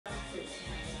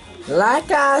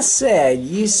Like I said,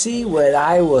 you see what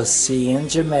I will see in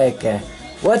Jamaica.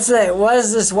 What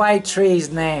is this white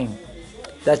tree's name?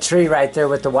 That tree right there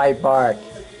with the white bark.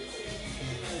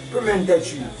 Pimento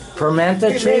tree.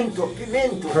 Pimento tree?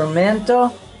 Pimento.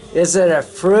 Pimento? Is it a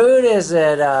fruit? Is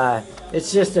it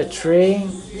it's just a tree?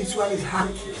 This one is hot.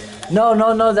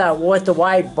 No, that with the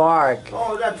white bark.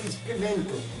 Oh, that is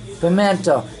pimento.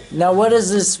 Pimento. Now what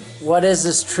is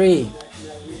this tree?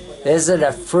 Is it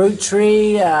a fruit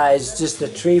tree? It's just a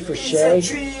tree for shade?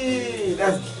 It's a tree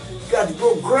that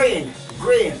go grain.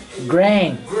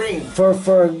 Grain.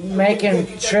 For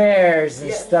making chairs and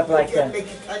Yeah, stuff like that.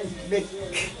 Make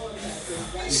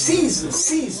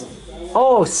season.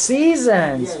 Oh,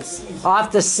 seasons. Yes, season.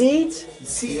 Off the seeds?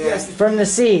 Yes. From the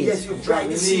seeds. Yes, you dry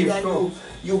the seed and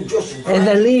you just And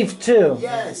the leaf too.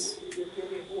 Yes.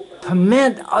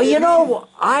 Pimento. Oh, you know,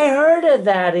 I heard of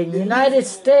that in the United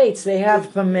States. They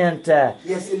have pimenta.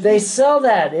 Yes, They sell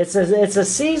that. It's a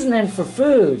seasoning for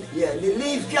food. Yeah, the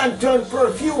leaf can turn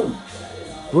perfume.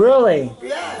 Really?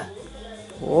 Yeah.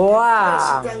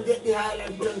 Wow. Yes, you can get the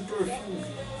highland turn perfume.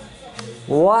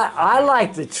 What? I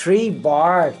like the tree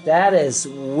bark. That is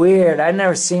weird. I've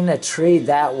never seen a tree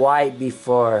that white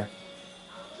before.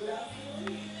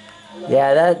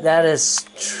 Yeah, that is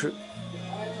true.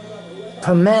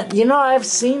 Piment. You know, I've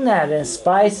seen that in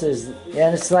spices,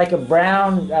 and it's like a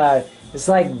brown. It's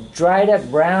like dried up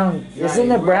brown.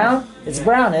 Isn't it brown? It's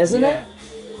brown, isn't it?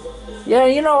 Yeah.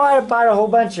 You know, I bought a whole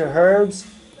bunch of herbs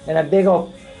in a big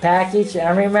old package. I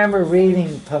remember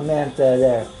reading pimenta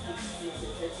there.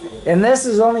 And this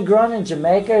is only grown in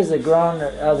Jamaica, or is it grown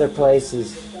other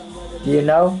places? Do you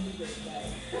know?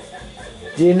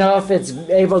 Do you know if it's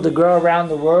able to grow around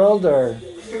the world, or?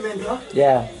 Pimento?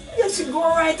 Yeah. Yes, it go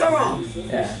right around.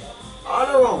 Yeah.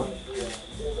 All around.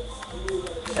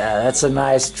 Yeah, that's a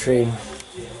nice tree.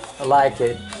 I like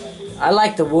it. I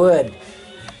like the wood.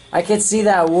 I could see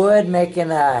that wood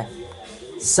making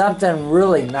something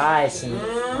really nice,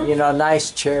 and you know,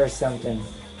 nice chair or something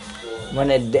when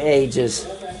it ages.